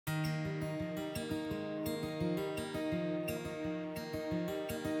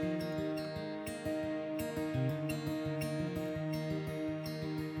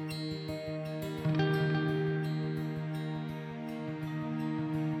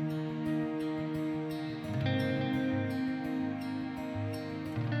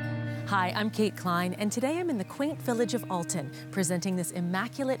Hi, I'm Kait KLEIN, and today I'm in the quaint village of Alton, presenting this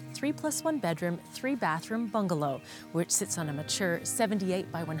immaculate 3+1 bedroom, 3-bathroom bungalow, which sits on a mature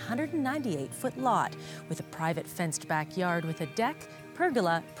 78 by 198 foot lot, with a private fenced backyard with a deck,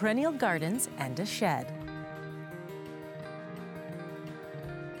 pergola, perennial gardens, and a shed.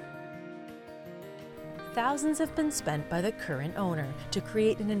 Thousands have been spent by the current owner to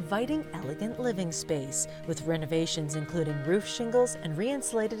create an inviting, elegant living space, with renovations including roof shingles and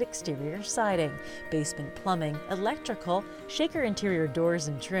re-insulated exterior siding, basement plumbing, electrical, shaker interior doors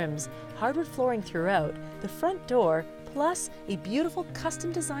and trims, hardwood flooring throughout, the front door, plus a beautiful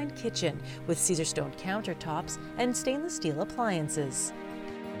custom-designed kitchen with Caesarstone countertops and stainless steel appliances.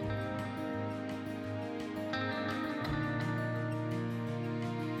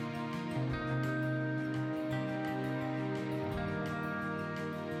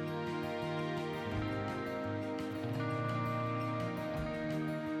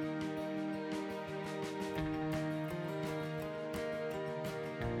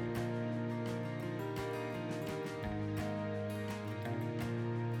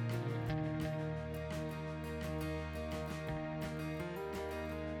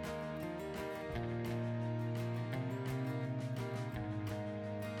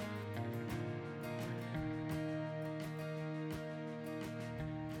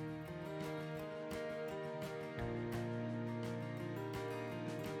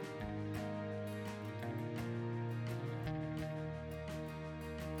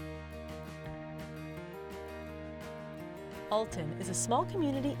 Alton is a small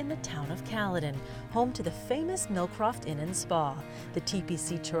community in the town of Caledon, home to the famous Millcroft Inn and Spa, the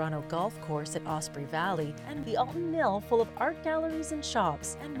TPC Toronto Golf Course at Osprey Valley, and the Alton Mill full of art galleries and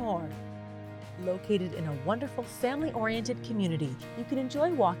shops, and more. Located in a wonderful family-oriented community, you can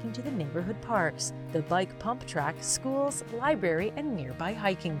enjoy walking to the neighborhood parks, the bike pump track, schools, library, and nearby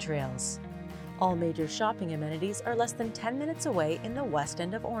hiking trails. All major shopping amenities are less than 10 minutes away in the west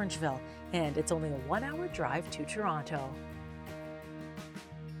end of Orangeville, and it's only a 1-hour drive to Toronto.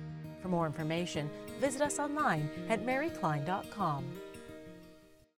 For more information, visit us online at maryklein.com.